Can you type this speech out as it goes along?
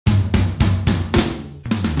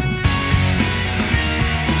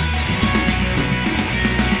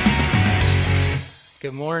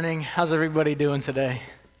Good morning. How's everybody doing today?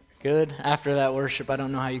 Good? After that worship, I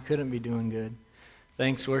don't know how you couldn't be doing good.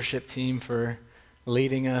 Thanks, worship team, for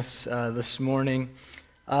leading us this morning.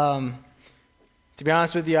 To be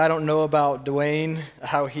honest with you, I don't know about Dwayne,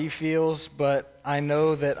 how he feels, but I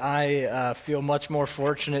know that I feel much more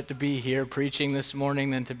fortunate to be here preaching this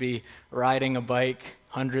morning than to be riding a bike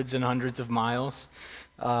hundreds and hundreds of miles.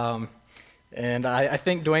 And I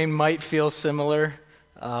think Dwayne might feel similar,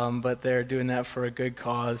 but they're doing that for a good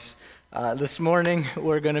cause. This morning,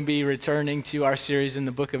 we're going to be returning to our series in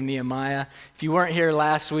the book of Nehemiah. If you weren't here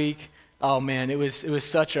last week, oh man, it was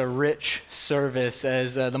such a rich service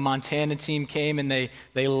as the Montana team came and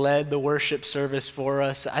they led the worship service for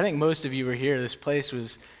us. I think most of you were here. This place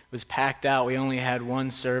was packed out. We only had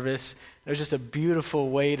one service. It was just a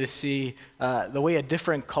beautiful way to see the way a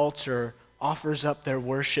different culture offers up their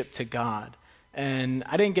worship to God. And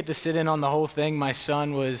I didn't get to sit in on the whole thing. My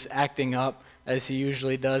son was acting up as he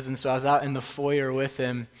usually does, and so I was out in the foyer with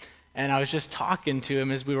him, and I was just talking to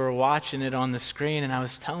him as we were watching it on the screen, and I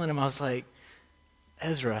was telling him, I was like,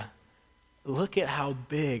 Ezra, look at how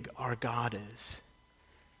big our God is.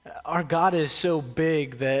 Our God is so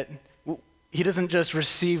big that he doesn't just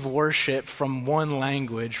receive worship from one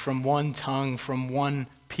language, from one tongue, from one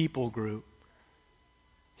people group.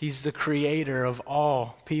 He's the creator of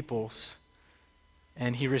all peoples,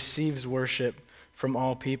 and he receives worship from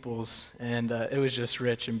all peoples, and it was just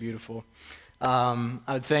rich and beautiful. I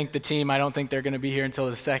would thank the team. I don't think they're going to be here until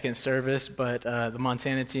the second service, but the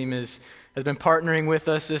Montana team has been partnering with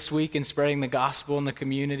us this week in spreading the gospel in the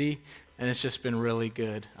community, and it's just been really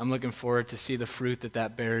good. I'm looking forward to see the fruit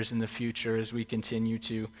that bears in the future as we continue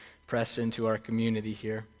to press into our community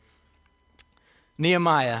here.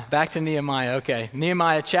 Nehemiah, back to Nehemiah. Okay,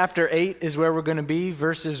 Nehemiah chapter 8 is where we're going to be,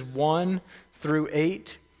 verses 1 through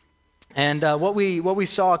 8. And what we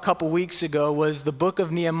saw a couple weeks ago was the book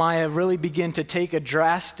of Nehemiah really begin to take a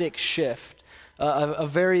drastic shift, a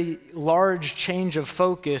very large change of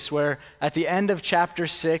focus, where at the end of chapter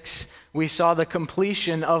 6, we saw the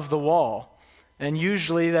completion of the wall. And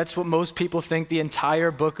usually that's what most people think the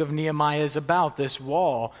entire book of Nehemiah is about, this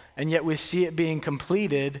wall. And yet we see it being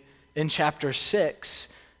completed in chapter 6,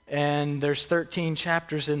 and there's 13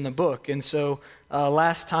 chapters in the book. And so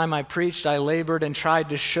last time I preached, I labored and tried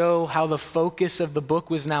to show how the focus of the book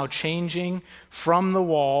was now changing from the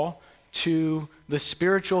wall to the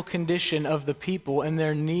spiritual condition of the people and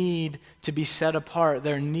their need to be set apart,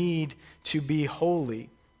 their need to be holy.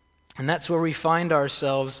 And that's where we find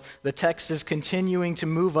ourselves. The text is continuing to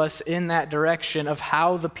move us in that direction of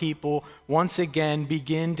how the people once again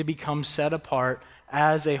begin to become set apart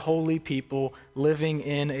as a holy people living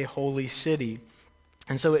in a holy city.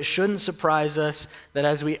 And so it shouldn't surprise us that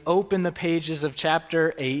as we open the pages of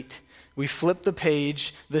chapter 8, we flip the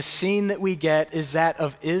page, the scene that we get is that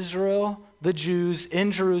of Israel, the Jews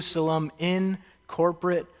in Jerusalem in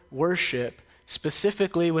corporate worship,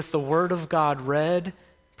 specifically with the word of God read,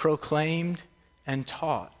 proclaimed, and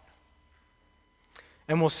taught.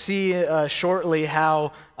 And we'll see shortly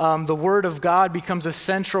how the Word of God becomes a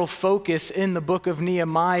central focus in the book of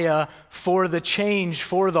Nehemiah for the change,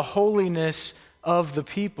 for the holiness of the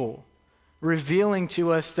people, revealing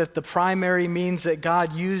to us that the primary means that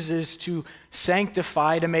God uses to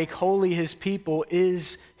sanctify, to make holy his people,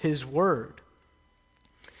 is his Word.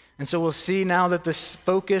 And so we'll see now that the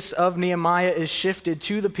focus of Nehemiah is shifted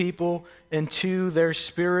to the people and to their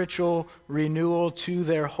spiritual renewal, to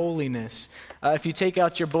their holiness. If you take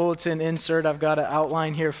out your bulletin insert, I've got an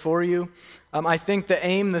outline here for you. I think the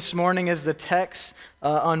aim this morning as the text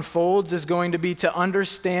unfolds is going to be to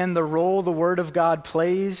understand the role the Word of God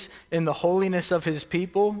plays in the holiness of his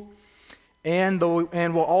people, and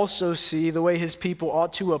we'll also see the way his people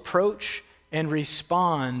ought to approach and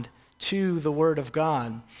respond to the Word of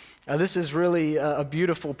God. This is really a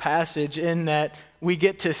beautiful passage in that we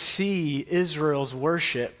get to see Israel's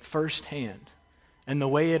worship firsthand and the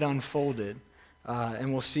way it unfolded.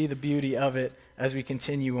 And we'll see the beauty of it as we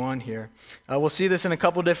continue on here. We'll see this in a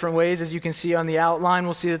couple different ways. As you can see on the outline,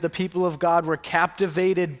 we'll see that the people of God were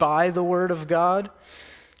captivated by the Word of God.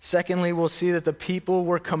 Secondly, we'll see that the people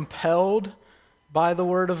were compelled by the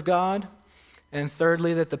Word of God. And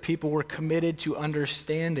thirdly, that the people were committed to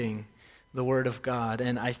understanding the Word of God.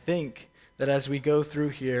 And I think that as we go through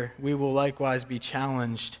here, we will likewise be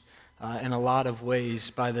challenged in a lot of ways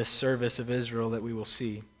by this service of Israel that we will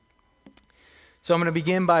see. So I'm going to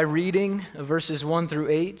begin by reading verses 1 through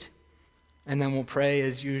 8, and then we'll pray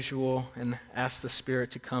as usual and ask the Spirit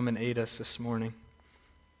to come and aid us this morning.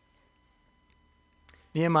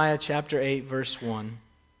 Nehemiah chapter 8, verse 1.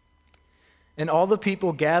 And all the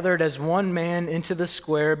people gathered as one man into the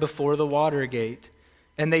square before the water gate,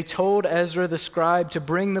 And they told Ezra the scribe to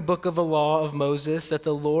bring the book of the law of Moses that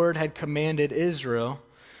the Lord had commanded Israel.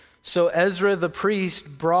 So Ezra the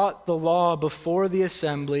priest brought the law before the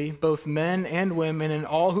assembly, both men and women, and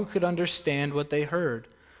all who could understand what they heard,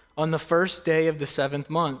 on the first day of the 7th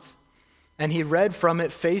month. And he read from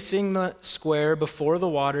it facing the square before the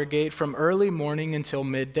water gate from early morning until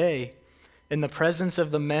midday, in the presence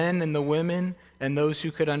of the men and the women and those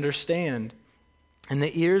who could understand. And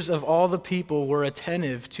the ears of all the people were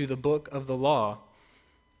attentive to the book of the law.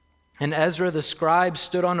 And Ezra the scribe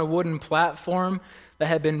stood on a wooden platform that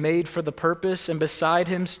had been made for the purpose, and beside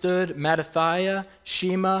him stood Mattithiah,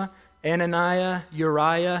 Shema, Ananiah,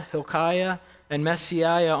 Uriah, Hilkiah, and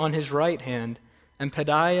Messiah on his right hand, and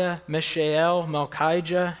Pedaiah, Mishael,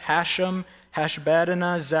 Malchijah, Hashem,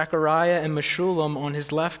 Hashbaddanah, Zechariah, and Meshullam on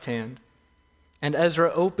his left hand. And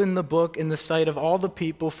Ezra opened the book in the sight of all the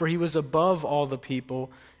people, for he was above all the people,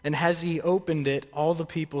 and as he opened it, all the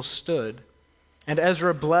people stood. And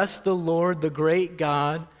Ezra blessed the Lord, the great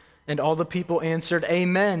God, and all the people answered,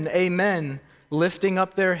 Amen, Amen, lifting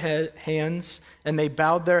up their hands, and they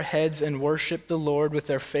bowed their heads and worshiped the Lord with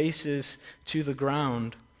their faces to the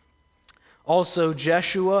ground. Also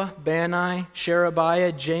Jeshua, Bani,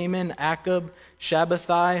 Sherebiah, Jamin, Akab,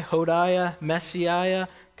 Shabbathai, Hodiah, Messiah,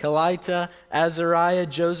 Kelita, Azariah,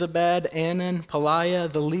 Jozabad, Anan,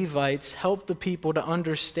 Peliah, the Levites, helped the people to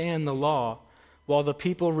understand the law, while the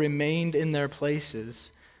people remained in their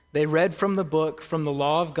places. They read from the book, from the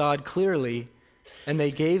law of God clearly, and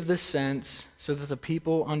they gave the sense so that the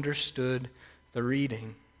people understood the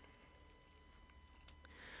reading.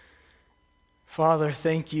 Father,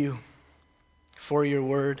 thank you for your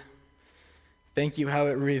word. Thank you how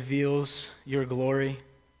it reveals your glory.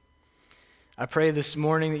 I pray this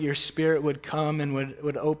morning that your Spirit would come and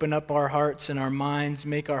would open up our hearts and our minds,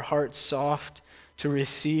 make our hearts soft to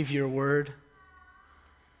receive your word,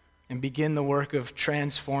 and begin the work of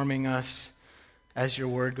transforming us as your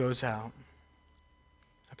word goes out.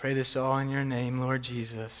 I pray this all in your name, Lord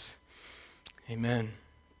Jesus. Amen.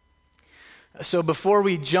 So before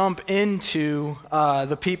we jump into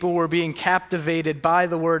the people were being captivated by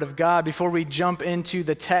the word of God, before we jump into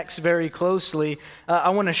the text very closely, I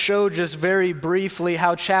want to show just very briefly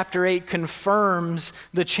how chapter 8 confirms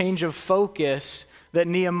the change of focus that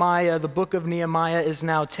Nehemiah, the book of Nehemiah, is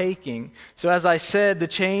now taking. So as I said,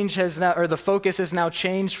 the focus has now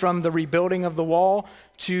changed from the rebuilding of the wall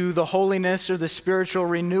to the holiness or the spiritual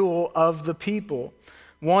renewal of the people.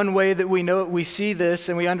 One way that we see this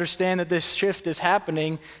and we understand that this shift is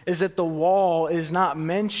happening is that the wall is not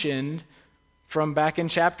mentioned from back in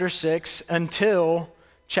chapter 6 until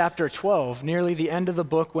chapter 12, nearly the end of the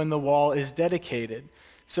book when the wall is dedicated.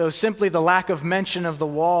 So simply the lack of mention of the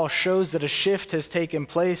wall shows that a shift has taken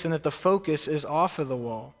place and that the focus is off of the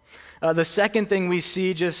wall. The second thing we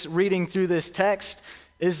see just reading through this text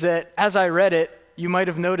is that as I read it, you might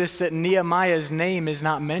have noticed that Nehemiah's name is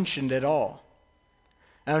not mentioned at all.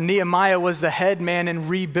 Now, Nehemiah was the head man in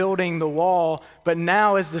rebuilding the wall, but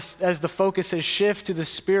now as the focus has shifted to the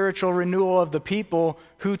spiritual renewal of the people,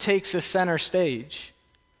 who takes the center stage?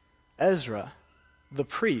 Ezra, the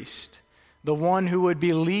priest, the one who would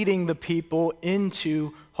be leading the people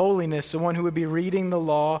into holiness, the one who would be reading the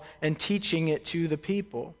law and teaching it to the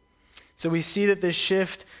people. So we see that this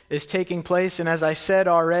shift is taking place, and as I said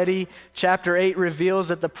already, chapter 8 reveals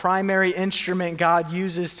that the primary instrument God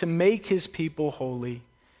uses to make his people holy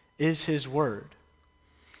is his word.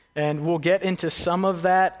 And we'll get into some of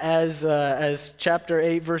that as chapter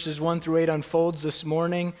 8, verses 1 through 8 unfolds this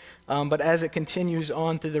morning. But as it continues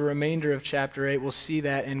on through the remainder of chapter 8, we'll see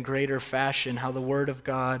that in greater fashion, how the word of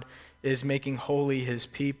God is making holy his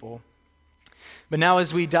people. But now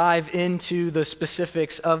as we dive into the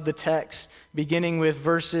specifics of the text, beginning with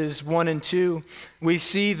verses 1 and 2, we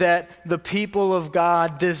see that the people of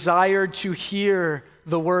God desired to hear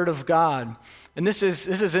the word of God. And this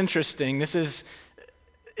is interesting.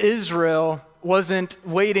 Israel wasn't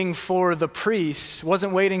waiting for the priests,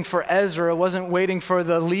 wasn't waiting for Ezra, wasn't waiting for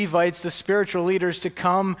the Levites, the spiritual leaders, to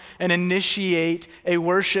come and initiate a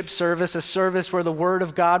worship service, a service where the word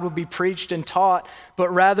of God would be preached and taught, but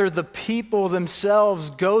rather the people themselves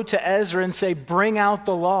go to Ezra and say, bring out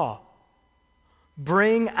the law.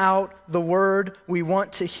 Bring out the word. We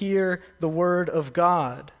want to hear the word of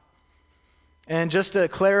God. And just to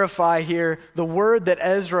clarify here, the word that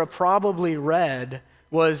Ezra probably read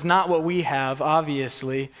was not what we have,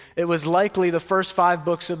 obviously. It was likely the first 5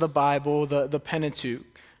 books of the Bible, the Pentateuch.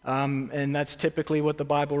 And that's typically what the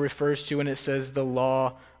Bible refers to when it says the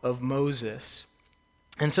law of Moses.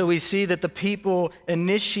 And so we see that the people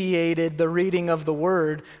initiated the reading of the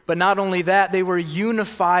word, but not only that, they were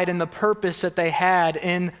unified in the purpose that they had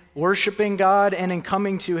in worshiping God and in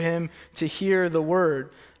coming to him to hear the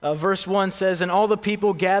word. Verse 1 says, "And all the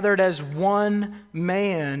people gathered as one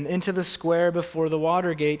man into the square before the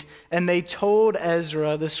water gate, and they told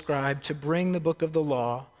Ezra the scribe to bring the book of the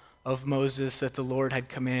law of Moses that the Lord had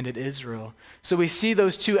commanded Israel." So we see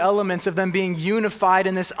those two elements of them being unified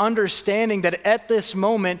in this understanding that at this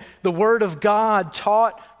moment, the word of God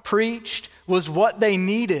taught, preached, was what they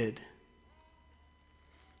needed.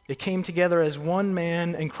 They came together as one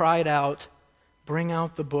man and cried out, "Bring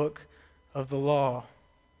out the book of the law."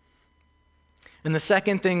 And the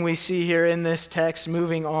second thing we see here in this text,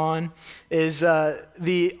 moving on, is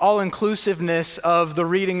the all-inclusiveness of the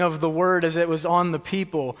reading of the word as it was on the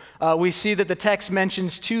people. We see that the text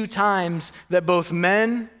mentions 2 times that both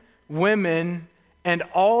men, women, and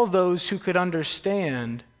all those who could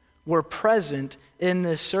understand were present in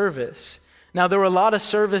this service. Now, there were a lot of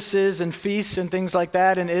services and feasts and things like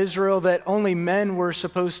that in Israel that only men were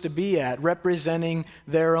supposed to be at, representing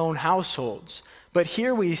their own households. But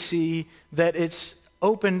here we see that it's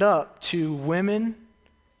opened up to women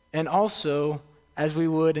and also, as we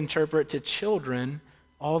would interpret, to children,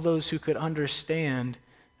 all those who could understand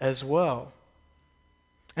as well.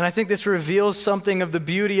 And I think this reveals something of the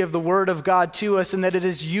beauty of the Word of God to us, and that it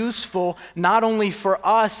is useful not only for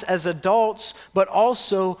us as adults, but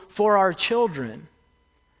also for our children.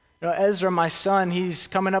 You know, Ezra, my son, he's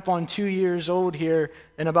coming up on 2 years old here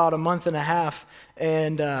in about a month and a half,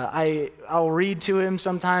 and I'll read to him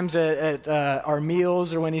sometimes at our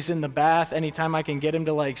meals or when he's in the bath, anytime I can get him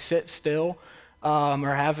to like sit still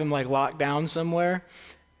or have him like locked down somewhere,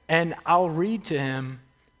 and I'll read to him,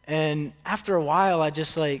 and after a while I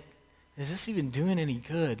just like, is this even doing any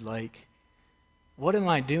good? Like, what am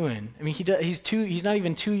I doing? I mean, he's not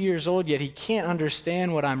even 2 years old yet. He can't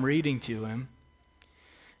understand what I'm reading to him.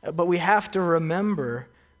 But we have to remember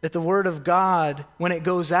that the Word of God, when it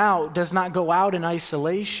goes out, does not go out in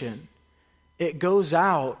isolation. It goes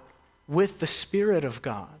out with the Spirit of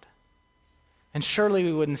God. And surely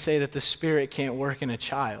we wouldn't say that the Spirit can't work in a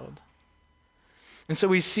child. And so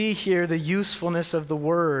we see here the usefulness of the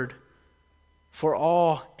Word for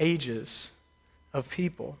all ages of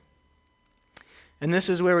people. And this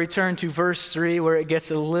is where we turn to verse 3, where it gets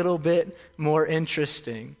a little bit more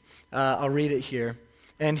interesting. I'll read it here.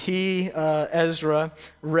 "And he, Ezra,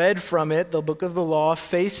 read from it, the book of the law,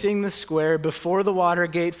 facing the square before the water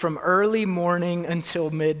gate from early morning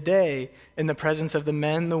until midday, in the presence of the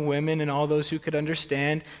men, the women, and all those who could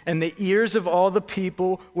understand. And the ears of all the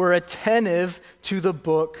people were attentive to the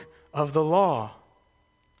book of the law."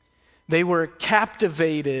 They were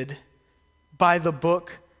captivated by the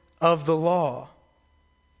book of the law.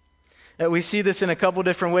 We see this in a couple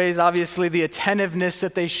different ways. Obviously, the attentiveness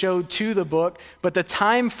that they showed to the book, but the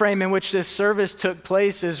time frame in which this service took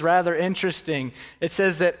place is rather interesting. It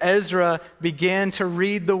says that Ezra began to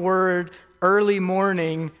read the word early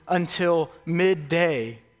morning until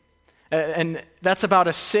midday. And that's about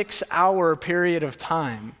a 6-hour period of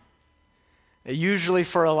time. Usually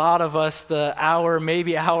for a lot of us, the hour,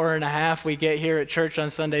 maybe hour and a half we get here at church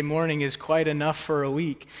on Sunday morning is quite enough for a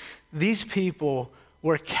week. These people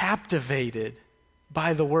were captivated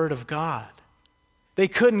by the Word of God. They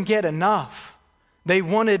couldn't get enough. They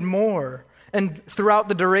wanted more. And throughout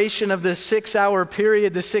the duration of this 6-hour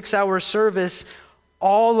period, the 6-hour service,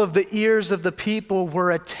 all of the ears of the people were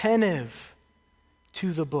attentive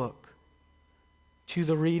to the book, to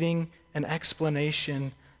the reading and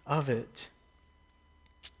explanation of it.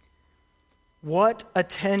 What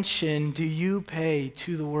attention do you pay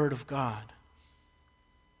to the Word of God?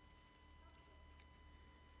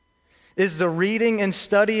 Is the reading and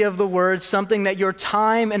study of the Word something that your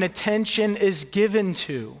time and attention is given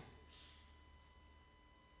to?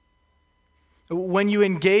 When you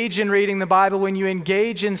engage in reading the Bible, when you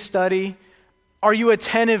engage in study, are you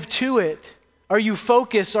attentive to it? Are you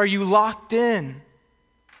focused? Are you locked in?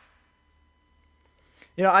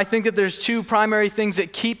 You know, I think that there's 2 primary things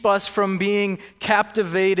that keep us from being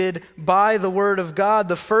captivated by the Word of God.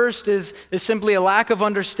 The first is simply a lack of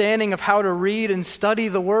understanding of how to read and study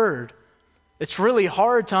the Word. It's really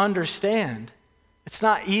hard to understand. It's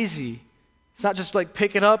not easy. It's not just like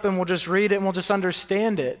pick it up and we'll just read it and we'll just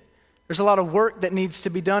understand it. There's a lot of work that needs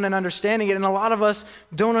to be done in understanding it, and a lot of us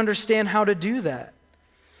don't understand how to do that.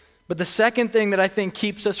 But the second thing that I think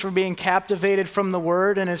keeps us from being captivated from the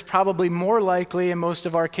Word, and is probably more likely in most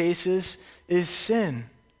of our cases, is sin,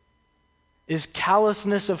 is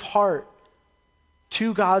callousness of heart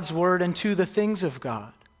to God's Word and to the things of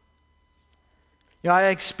God. I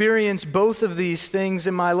experienced both of these things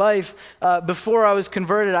in my life. Before I was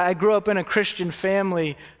converted, I grew up in a Christian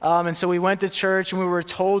family, and so we went to church and we were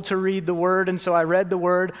told to read the Word, and so I read the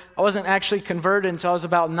Word. I wasn't actually converted until I was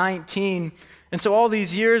about 19, and so all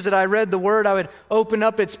these years that I read the Word, I would open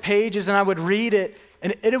up its pages and I would read it,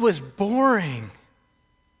 and it was boring.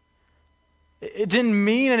 It didn't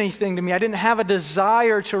mean anything to me. I didn't have a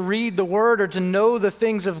desire to read the Word or to know the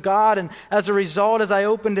things of God, and as a result, as I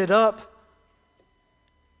opened it up,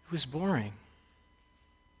 it was boring.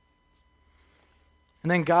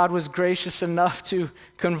 And then God was gracious enough to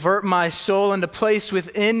convert my soul and to place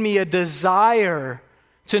within me a desire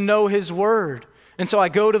to know His Word. And so I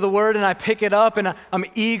go to the Word and I pick it up, and I'm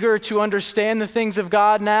eager to understand the things of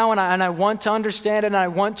God now, and I want to understand it and I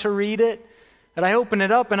want to read it. And I open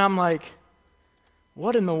it up and I'm like,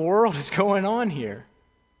 what in the world is going on here?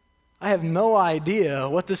 I have no idea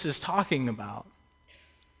what this is talking about.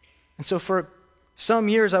 And so for some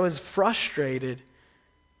years I was frustrated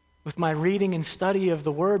with my reading and study of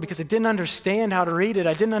the Word because I didn't understand how to read it.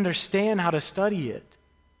 I didn't understand how to study it,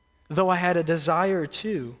 though I had a desire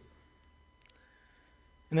to.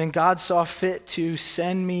 And then God saw fit to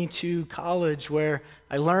send me to college where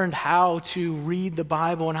I learned how to read the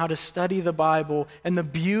Bible and how to study the Bible, and the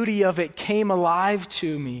beauty of it came alive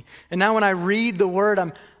to me. And now when I read the Word,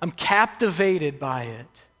 I'm captivated by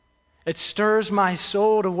it. It stirs my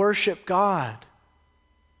soul to worship God.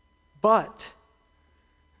 But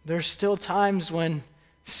there's still times when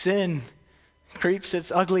sin creeps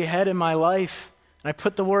its ugly head in my life, and I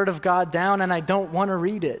put the Word of God down and I don't want to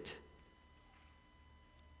read it.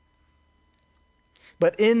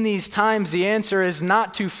 But in these times, the answer is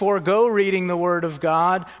not to forego reading the Word of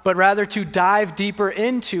God, but rather to dive deeper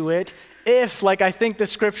into it if, like I think the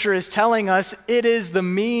Scripture is telling us, it is the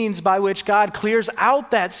means by which God clears out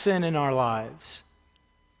that sin in our lives.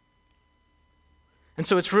 And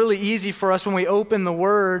so it's really easy for us when we open the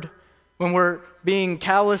Word, when we're being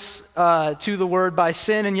callous to the Word by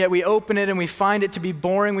sin, and yet we open it and we find it to be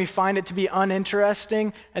boring, we find it to be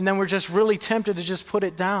uninteresting, and then we're just really tempted to just put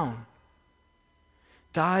it down.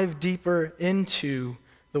 Dive deeper into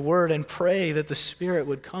the Word and pray that the Spirit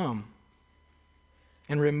would come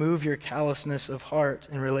and remove your callousness of heart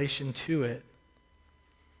in relation to it.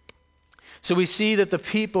 So we see that the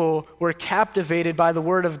people were captivated by the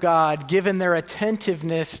Word of God, given their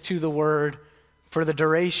attentiveness to the Word for the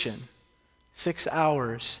duration. 6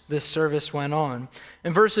 hours this service went on.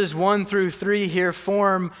 And verses 1 through 3 here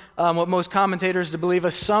form what most commentators believe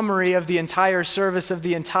a summary of the entire service of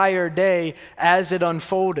the entire day as it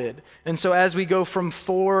unfolded. And so as we go from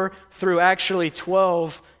 4 through actually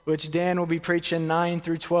 12, which Dan will be preaching 9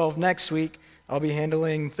 through 12 next week, I'll be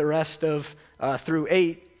handling the rest of through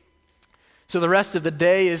 8. So the rest of the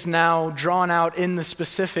day is now drawn out in the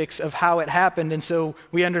specifics of how it happened. And so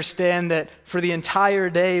we understand that for the entire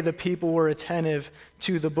day, the people were attentive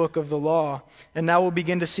to the book of the law. And now we'll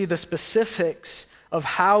begin to see the specifics of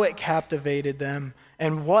how it captivated them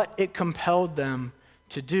and what it compelled them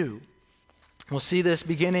to do. We'll see this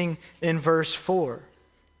beginning in verse 4.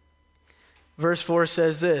 Verse 4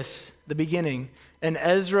 says this, the beginning, "And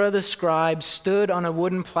Ezra the scribe stood on a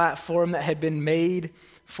wooden platform that had been made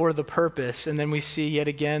for the purpose." And then we see yet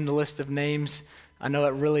again the list of names. I know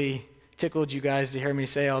it really tickled you guys to hear me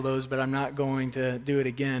say all those, but I'm not going to do it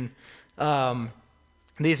again.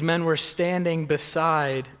 These men were standing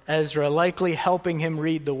beside Ezra, likely helping him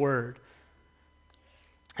read the Word.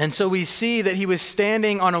 And so we see that he was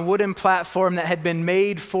standing on a wooden platform that had been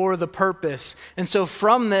made for the purpose. And so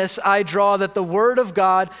from this, I draw that the Word of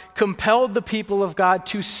God compelled the people of God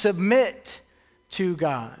to submit to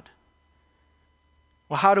God.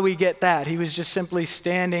 Well, how do we get that? He was just simply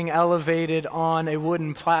standing elevated on a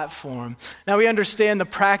wooden platform. Now, we understand the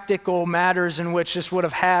practical matters in which this would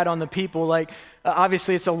have had on the people. Like,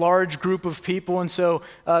 obviously, it's a large group of people, and so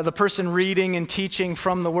the person reading and teaching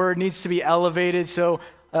from the Word needs to be elevated so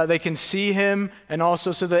they can see him, and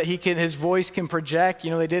also so that his voice can project.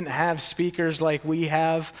 They didn't have speakers like we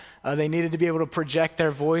have. They needed to be able to project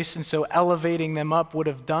their voice, and so elevating them up would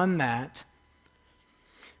have done that.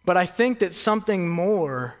 But I think that something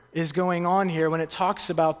more is going on here when it talks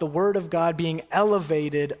about the Word of God being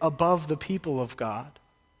elevated above the people of God.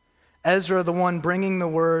 Ezra, the one bringing the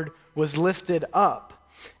Word, was lifted up.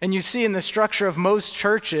 And you see in the structure of most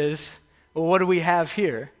churches, well, what do we have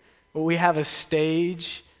here? Well, we have a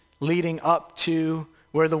stage leading up to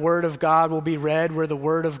where the Word of God will be read, where the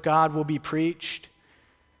Word of God will be preached.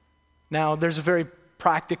 Now, there's a very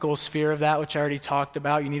practical sphere of that, which I already talked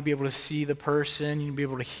about. You need to be able to see the person. You need to be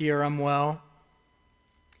able to hear them well.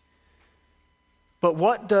 But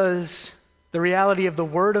what does the reality of the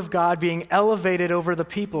Word of God being elevated over the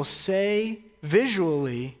people say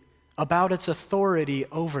visually about its authority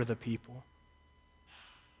over the people.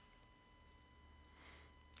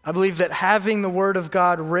 I believe that having the Word of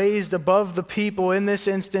God raised above the people in this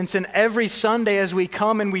instance, and every Sunday as we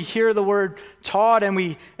come and we hear the Word taught and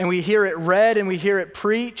we hear it read and we hear it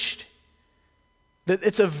preached, that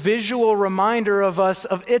it's a visual reminder of us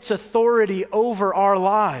of its authority over our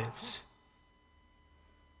lives.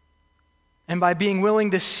 And by being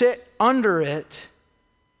willing to sit under it,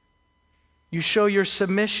 you show your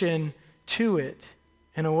submission to it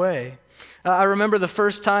in a way. I remember the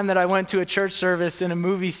first time that I went to a church service in a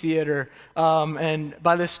movie theater, and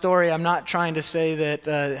by this story, I'm not trying to say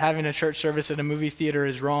that having a church service at a movie theater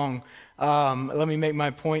is wrong. Let me make my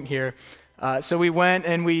point here. So we went,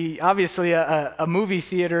 and obviously a movie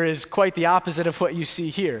theater is quite the opposite of what you see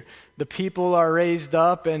here. The people are raised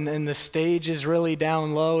up, and the stage is really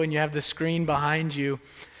down low, and you have the screen behind you.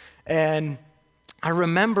 And I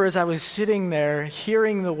remember as I was sitting there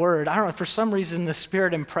hearing the word, I don't know, for some reason the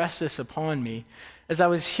Spirit impressed this upon me. As I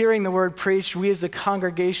was hearing the word preached, we as a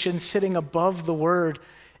congregation sitting above the word,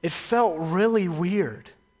 it felt really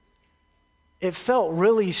weird. It felt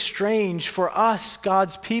really strange for us,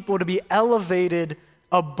 God's people, to be elevated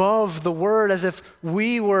above the word as if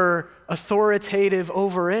we were authoritative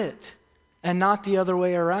over it and not the other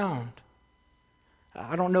way around.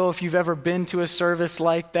 I don't know if you've ever been to a service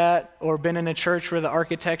like that or been in a church where the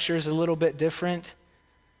architecture is a little bit different.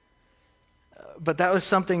 But that was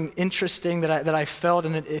something interesting that I felt,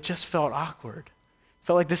 and it just felt awkward. It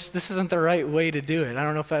felt like this isn't the right way to do it. I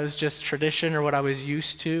don't know if that was just tradition or what I was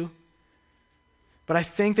used to. But I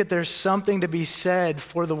think that there's something to be said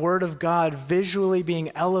for the Word of God visually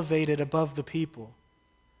being elevated above the people,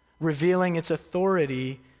 revealing its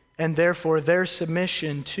authority and therefore their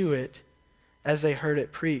submission to it as they heard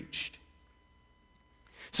it preached.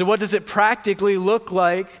 So what does it practically look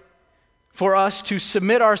like for us to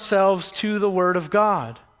submit ourselves to the Word of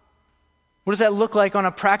God? What does that look like on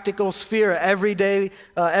a practical sphere, everyday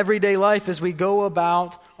life as we go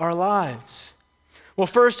about our lives? Well,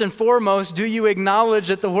 first and foremost, do you acknowledge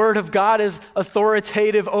that the Word of God is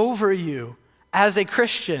authoritative over you as a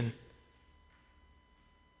Christian?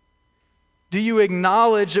 Do you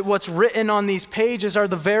acknowledge that what's written on these pages are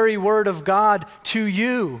the very Word of God to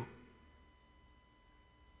you?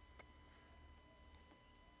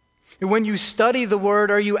 And when you study the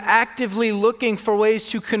Word, are you actively looking for ways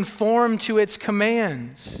to conform to its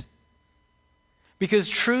commands? Because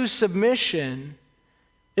true submission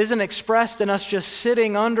isn't expressed in us just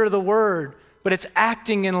sitting under the Word, but it's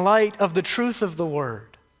acting in light of the truth of the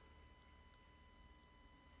Word.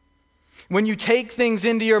 When you take things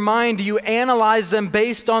into your mind, do you analyze them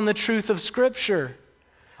based on the truth of Scripture?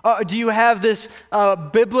 Do you have this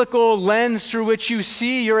biblical lens through which you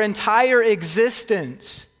see your entire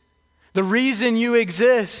existence? The reason you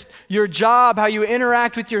exist, your job, how you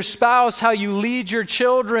interact with your spouse, how you lead your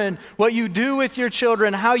children, what you do with your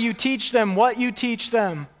children, how you teach them, what you teach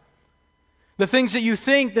them. The things that you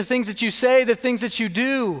think, the things that you say, the things that you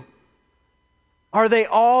do. Are they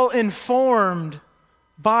all informed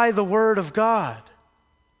by the Word of God?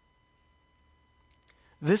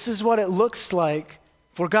 This is what it looks like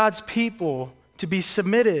for God's people to be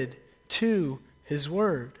submitted to His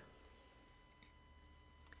Word.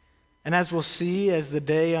 And as we'll see as the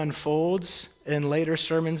day unfolds in later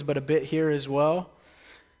sermons, but a bit here as well,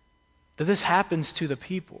 that this happens to the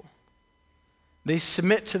people. They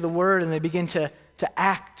submit to the Word and they begin to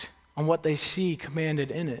act on what they see commanded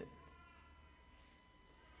in it.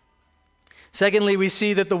 Secondly, we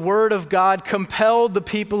see that the Word of God compelled the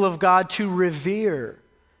people of God to revere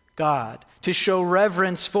God, to show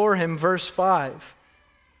reverence for Him. Verse 5.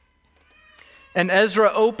 And Ezra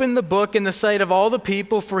opened the book in the sight of all the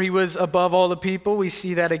people, for he was above all the people. We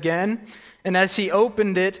see that again. And as he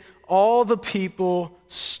opened it, all the people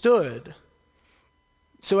stood.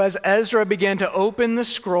 So as Ezra began to open the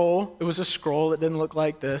scroll, it was a scroll that didn't look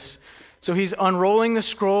like this. So he's unrolling the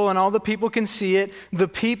scroll and all the people can see it. The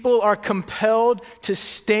people are compelled to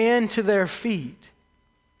stand to their feet.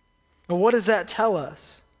 Well, what does that tell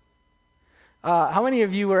us? How many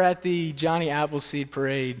of you were at the Johnny Appleseed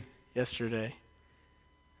parade yesterday?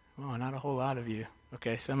 Oh, not a whole lot of you.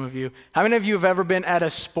 Okay, some of you. How many of you have ever been at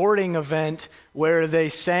a sporting event where they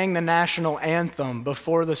sang the national anthem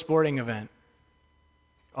before the sporting event?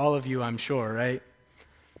 All of you, I'm sure, right?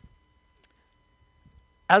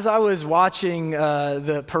 As I was watching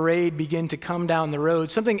the parade begin to come down the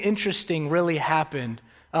road, something interesting really happened.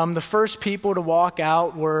 The first people to walk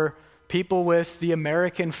out were people with the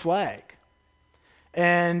American flag.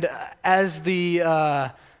 And as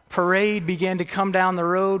the parade began to come down the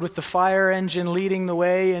road with the fire engine leading the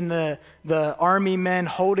way and the army men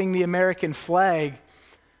holding the American flag,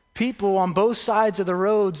 people on both sides of the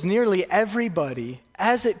roads, nearly everybody,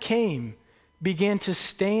 as it came, began to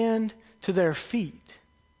stand to their feet.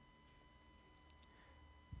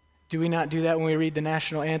 Do we not do that when we read the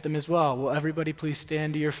national anthem as well? Will everybody please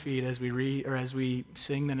stand to your feet as we read or as we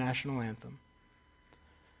sing the national anthem?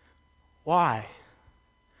 Why?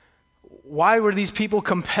 Why were these people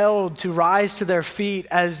compelled to rise to their feet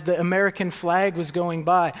as the American flag was going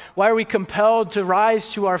by? Why are we compelled to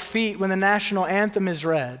rise to our feet when the national anthem is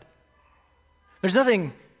read? There's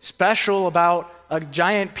nothing special about a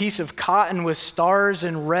giant piece of cotton with stars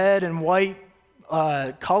and red and white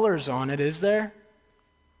colors on it, is there?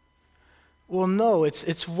 Well, no,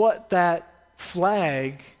 it's what that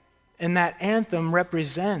flag and that anthem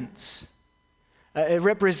represents. It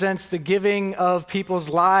represents the giving of people's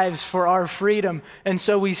lives for our freedom. And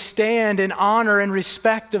so we stand in honor and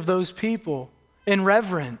respect of those people, in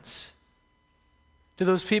reverence to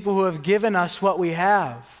those people who have given us what we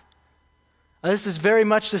have. This is very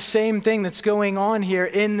much the same thing that's going on here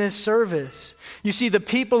in this service. You see, the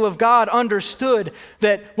people of God understood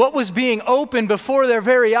that what was being opened before their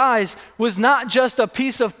very eyes was not just a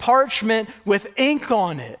piece of parchment with ink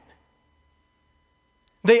on it.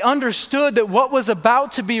 They understood that what was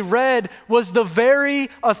about to be read was the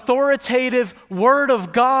very authoritative Word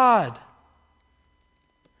of God.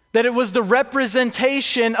 That it was the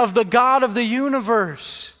representation of the God of the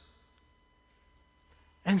universe.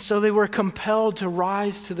 And so they were compelled to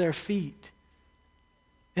rise to their feet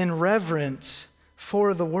in reverence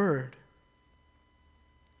for the Word.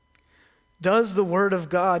 Does the Word of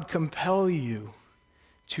God compel you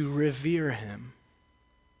to revere Him?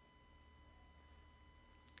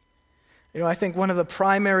 I think one of the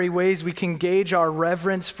primary ways we can gauge our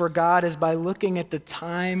reverence for God is by looking at the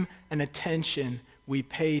time and attention we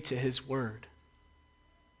pay to His Word.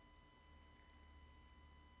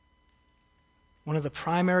 One of the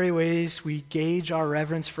primary ways we gauge our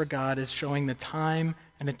reverence for God is showing the time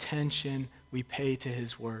and attention we pay to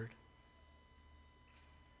His Word.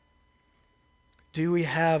 Do we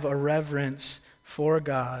have a reverence for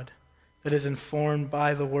God that is informed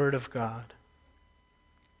by the Word of God?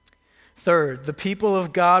 Third, the people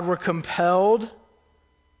of God were compelled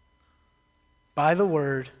by the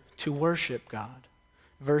Word to worship God.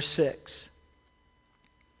 Verse 6.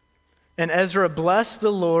 And Ezra blessed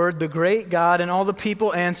the Lord, the great God, and all the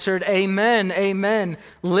people answered, Amen, Amen,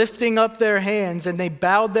 lifting up their hands, and they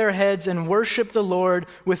bowed their heads and worshiped the Lord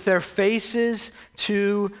with their faces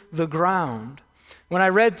to the ground. When I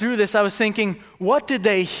read through this, I was thinking, what did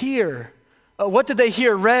they hear? What did they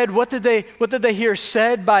hear read? What did they hear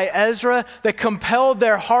said by Ezra that compelled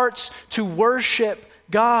their hearts to worship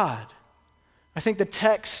God? I think the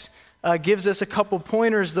text gives us a couple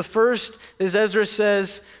pointers. The first is Ezra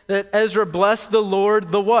says that Ezra blessed the Lord,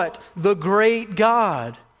 the what? The great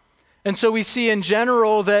God. And so we see in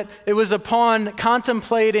general that it was upon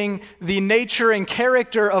contemplating the nature and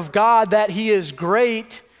character of God that He is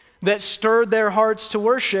great that stirred their hearts to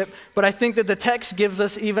worship. But I think that the text gives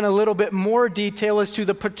us even a little bit more detail as to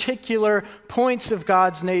the particular points of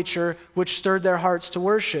God's nature which stirred their hearts to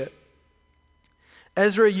worship.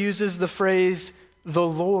 Ezra uses the phrase, the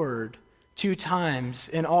Lord, 2 times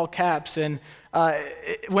in all caps. And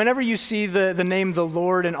whenever you see the name the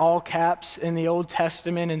Lord in all caps in the Old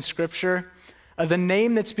Testament in Scripture, the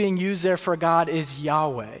name that's being used there for God is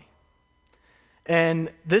Yahweh. And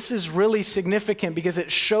this is really significant because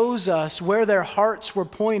it shows us where their hearts were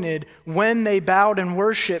pointed when they bowed and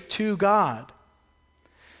worshiped to God.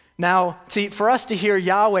 Now, see, for us to hear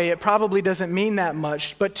Yahweh, it probably doesn't mean that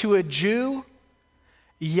much, but to a Jew,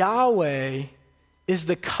 Yahweh is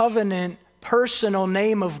the covenant, personal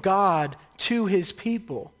name of God to His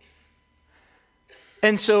people.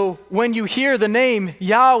 And so when you hear the name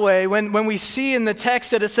Yahweh, when we see in the text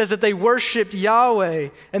that it says that they worshiped Yahweh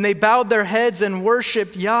and they bowed their heads and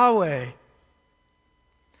worshiped Yahweh,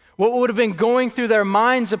 what would have been going through their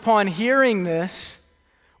minds upon hearing this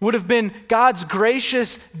would have been God's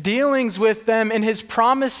gracious dealings with them and His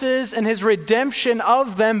promises and His redemption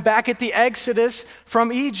of them back at the Exodus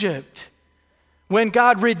from Egypt. When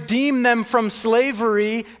God redeemed them from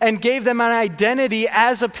slavery and gave them an identity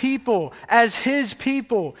as a people, as His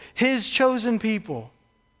people, His chosen people.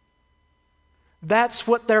 That's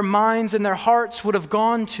what their minds and their hearts would have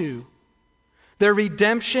gone to. Their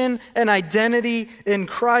redemption and identity in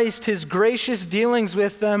Christ, His gracious dealings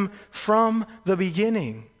with them from the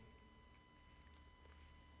beginning.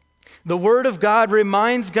 The Word of God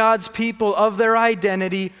reminds God's people of their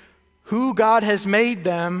identity, who God has made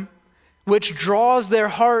them, which draws their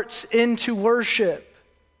hearts into worship.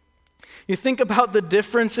 You think about the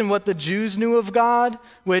difference in what the Jews knew of God,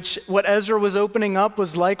 which what Ezra was opening up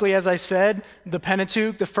was likely, as I said, the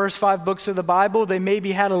Pentateuch, the first 5 books of the Bible. They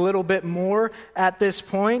maybe had a little bit more at this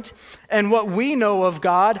point. And what we know of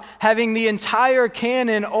God, having the entire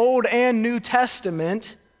canon, Old and New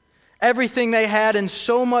Testament, everything they had and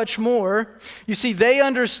so much more, you see, they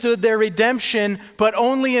understood their redemption, but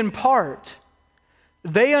only in part.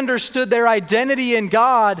 They understood their identity in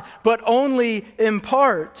God, but only in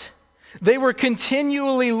part. They were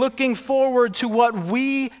continually looking forward to what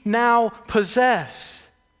we now possess,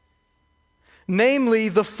 namely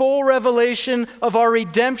the full revelation of our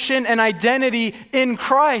redemption and identity in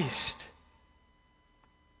Christ.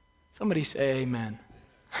 Somebody say amen.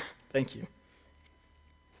 Thank you.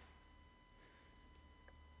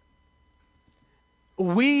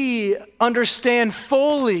 We understand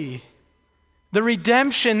fully the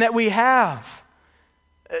redemption that we have.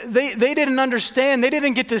 They didn't understand, they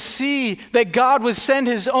didn't get to see that God would send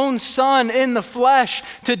his own Son in the flesh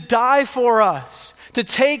to die for us, to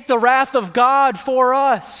take the wrath of God for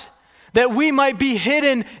us, that we might be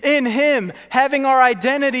hidden in him, having our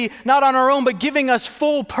identity not on our own, but giving us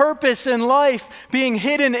full purpose in life, being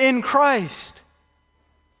hidden in Christ.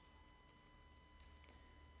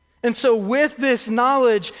 And so with this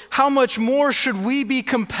knowledge, how much more should we be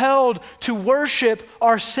compelled to worship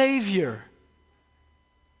our Savior?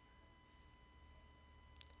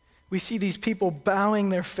 We see these people bowing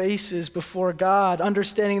their faces before God,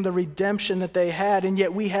 understanding the redemption that they had, and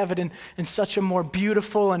yet we have it in such a more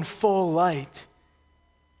beautiful and full light,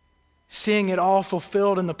 seeing it all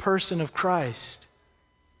fulfilled in the person of Christ.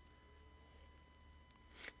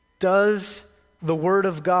 Does the Word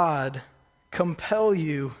of God compel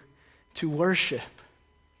you to worship?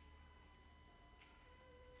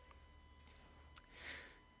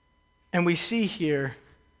 And we see here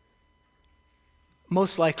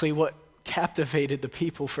most likely what captivated the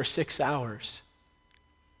people for 6 hours,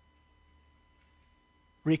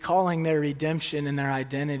 recalling their redemption and their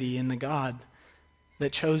identity in the God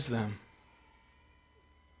that chose them.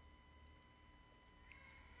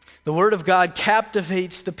 The Word of God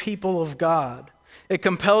captivates the people of God. It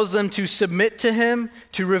compels them to submit to him,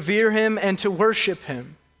 to revere him, and to worship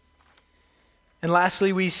him. And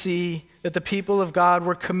lastly, we see that the people of God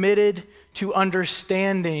were committed to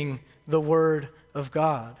understanding the Word of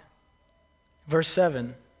God. Verse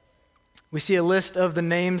 7, we see a list of the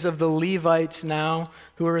names of the Levites now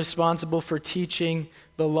who are responsible for teaching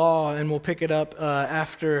the law, and we'll pick it up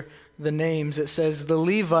after the names. It says, the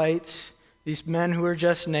Levites, these men who are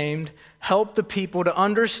just named, helped the people to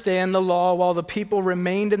understand the law while the people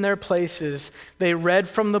remained in their places. They read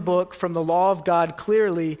from the book, from the law of God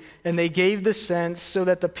clearly, and they gave the sense so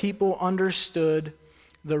that the people understood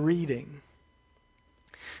the reading.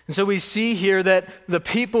 And so we see here that the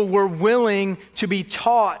people were willing to be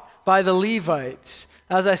taught by the Levites.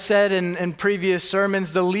 As I said in previous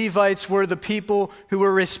sermons, the Levites were the people who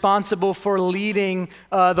were responsible for leading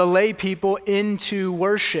the lay people into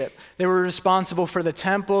worship. They were responsible for the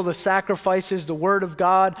temple, the sacrifices, the Word of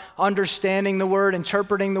God, understanding the Word,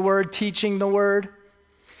 interpreting the Word, teaching the Word.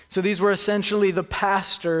 So these were essentially the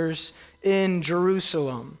pastors in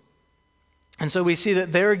Jerusalem. And so we see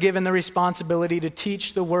that they're given the responsibility to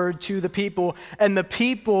teach the Word to the people, and the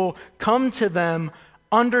people come to them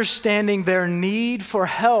understanding their need for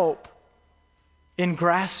help in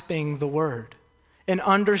grasping the Word, in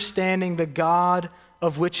understanding the God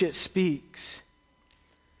of which it speaks.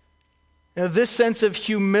 Now, this sense of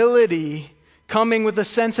humility coming with a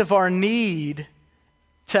sense of our need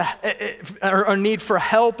our need for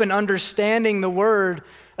help in understanding the Word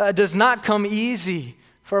does not come easy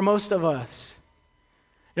for most of us.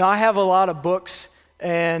 You know, I have a lot of books,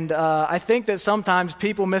 and I think that sometimes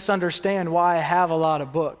people misunderstand why I have a lot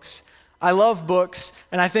of books. I love books,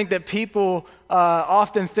 and I think that people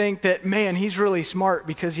often think that, man, he's really smart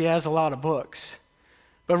because he has a lot of books.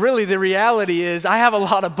 But really, the reality is I have a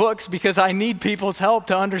lot of books because I need people's help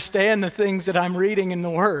to understand the things that I'm reading in the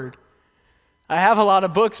Word. I have a lot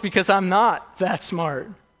of books because I'm not that smart.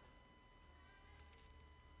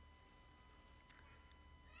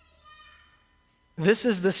 This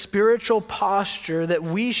is the spiritual posture that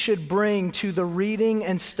we should bring to the reading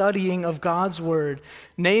and studying of God's Word,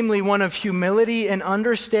 namely one of humility and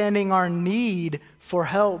understanding our need for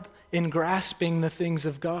help in grasping the things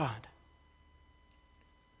of God.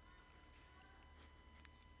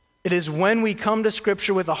 It is when we come to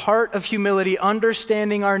Scripture with a heart of humility,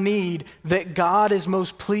 understanding our need, that God is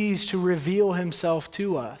most pleased to reveal himself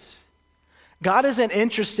to us. God isn't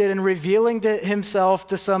interested in revealing to himself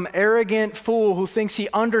to some arrogant fool who thinks he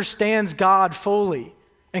understands God fully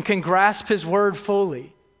and can grasp his word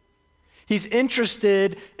fully. He's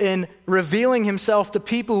interested in revealing himself to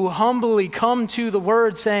people who humbly come to the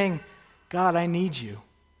word saying, God, I need you.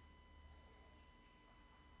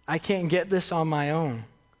 I can't get this on my own.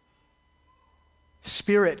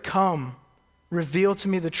 Spirit, come, reveal to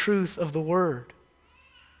me the truth of the word.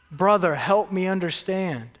 Brother, help me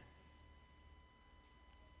understand.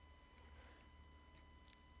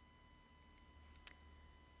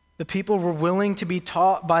 The people were willing to be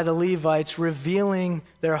taught by the Levites, revealing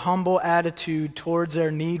their humble attitude towards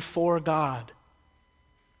their need for God.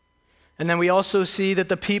 And then we also see that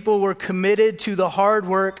the people were committed to the hard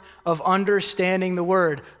work of understanding the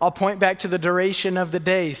word. I'll point back to the duration of the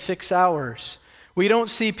day, 6 hours. We don't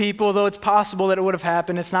see people, though it's possible that it would have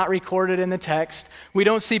happened, it's not recorded in the text. We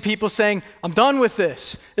don't see people saying, I'm done with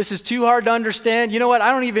this. This is too hard to understand. You know what?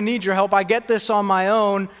 I don't even need your help. I get this on my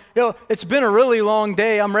own. It's been a really long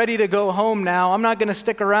day. I'm ready to go home now. I'm not going to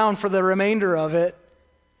stick around for the remainder of it.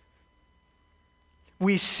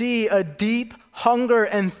 We see a deep hunger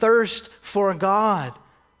and thirst for God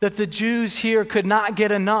that the Jews here could not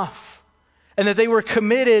get enough, and that they were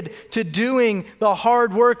committed to doing the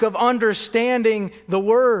hard work of understanding the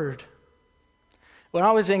word. When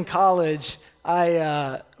I was in college,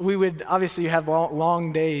 we would obviously have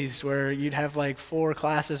long days where you'd have like 4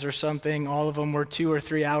 classes or something. All of them were 2 or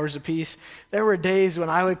 3 hours apiece. There were days when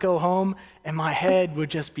I would go home and my head would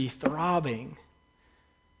just be throbbing,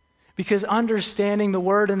 because understanding the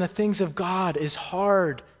word and the things of God is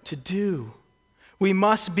hard to do. We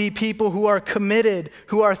must be people who are committed,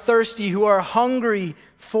 who are thirsty, who are hungry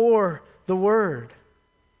for the word.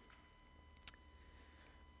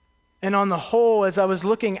 And on the whole, as I was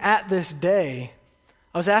looking at this day,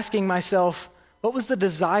 I was asking myself, what was the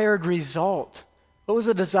desired result? What was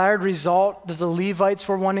the desired result that the Levites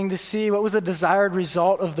were wanting to see? What was the desired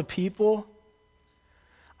result of the people?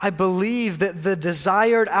 I believe that the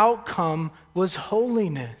desired outcome was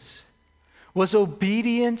holiness, was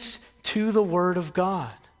obedience to the word of God.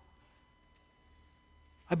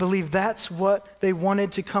 I believe that's what they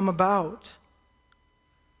wanted to come about.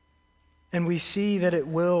 And we see that it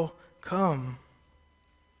will come.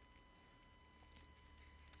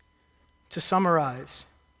 To summarize,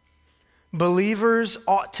 believers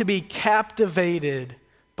ought to be captivated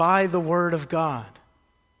by the word of God.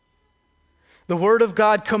 The word of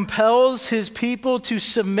God compels his people to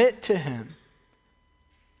submit to him.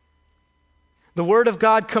 The word of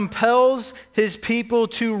God compels his people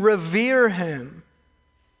to revere him.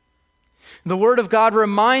 The word of God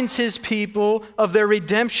reminds his people of their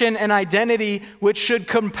redemption and identity, which should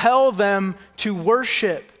compel them to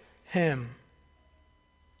worship him.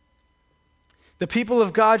 The people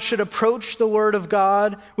of God should approach the word of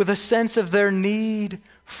God with a sense of their need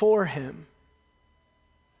for him.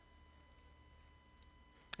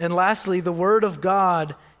 And lastly, the word of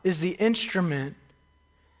God is the instrument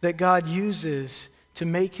that God uses to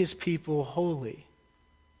make his people holy.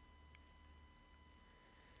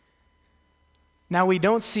 Now, we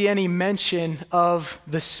don't see any mention of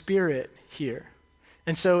the Spirit here.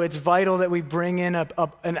 And so it's vital that we bring in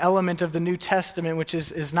an element of the New Testament, which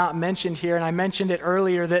is not mentioned here. And I mentioned it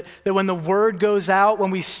earlier, that when the word goes out, when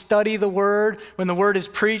we study the word, when the word is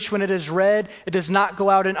preached, when it is read, it does not go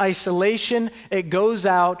out in isolation. It goes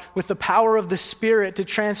out with the power of the Spirit to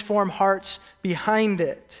transform hearts behind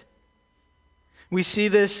it. We see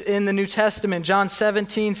this in the New Testament. John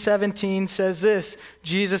 17:17 says this.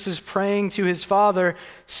 Jesus is praying to his Father,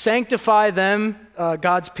 sanctify them,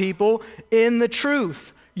 God's people, in the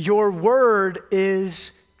truth. Your word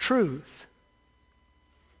is truth.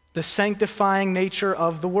 The sanctifying nature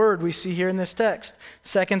of the word we see here in this text.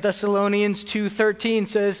 2 Thessalonians 2:13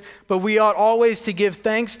 says, but we ought always to give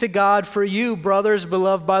thanks to God for you, brothers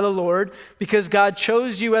beloved by the Lord, because God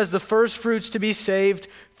chose you as the first fruits to be saved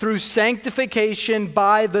through sanctification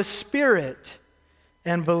by the Spirit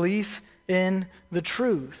and belief in the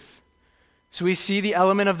truth. So we see the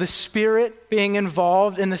element of the Spirit being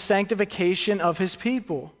involved in the sanctification of his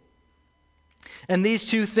people. And these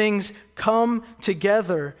two things come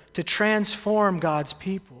together to transform God's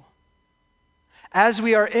people. As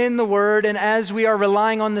we are in the Word and as we are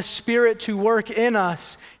relying on the Spirit to work in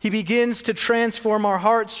us, he begins to transform our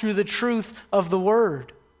hearts through the truth of the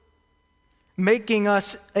Word, making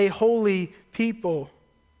us a holy people.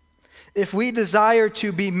 If we desire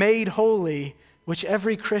to be made holy, which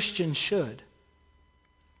every Christian should,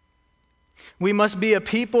 we must be a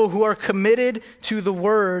people who are committed to the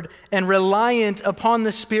Word and reliant upon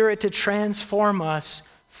the Spirit to transform us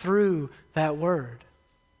through that Word.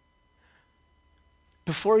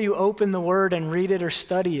 before you open the Word and read it or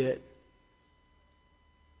study it,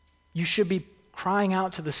 you should be crying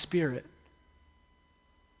out to the Spirit.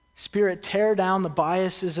 Spirit, tear down the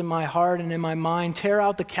biases in my heart and in my mind. Tear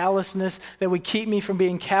out the callousness that would keep me from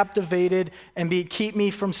being captivated and keep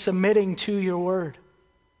me from submitting to your word.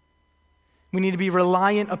 We need to be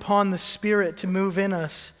reliant upon the Spirit to move in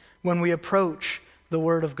us when we approach the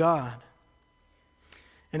Word of God.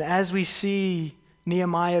 And as we see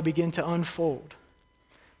Nehemiah begin to unfold,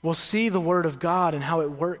 we'll see the Word of God and how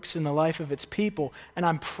it works in the life of its people. And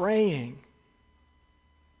I'm praying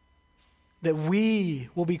that we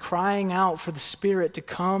will be crying out for the Spirit to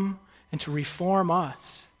come and to reform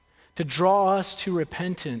us, to draw us to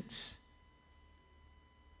repentance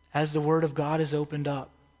as the Word of God is opened up,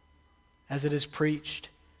 as it is preached,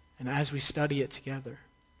 and as we study it together.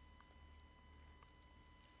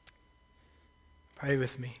 Pray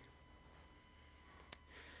with me.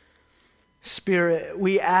 Spirit,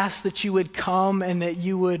 we ask that you would come and that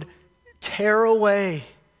you would tear away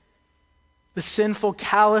the sinful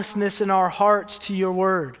callousness in our hearts to your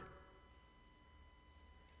word.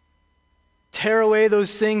 Tear away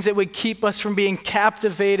those things that would keep us from being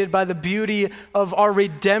captivated by the beauty of our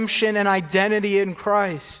redemption and identity in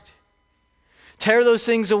Christ. Tear those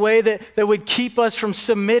things away that would keep us from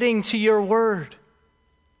submitting to your word.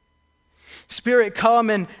 Spirit, come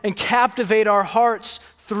and captivate our hearts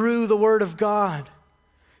through the word of God.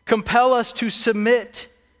 Compel us to submit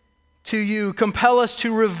to you. Compel us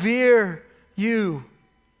to revere you.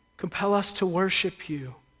 Compel us to worship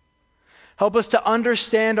you. Help us to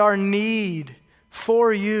understand our need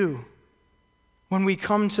for you when we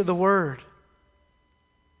come to the Word.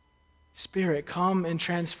 Spirit, come and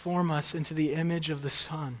transform us into the image of the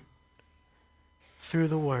Son through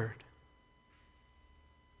the Word.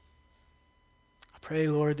 I pray,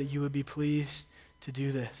 Lord, that you would be pleased to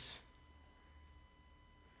do this.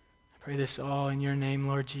 I pray this all in your name,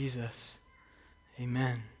 Lord Jesus.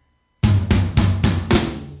 Amen.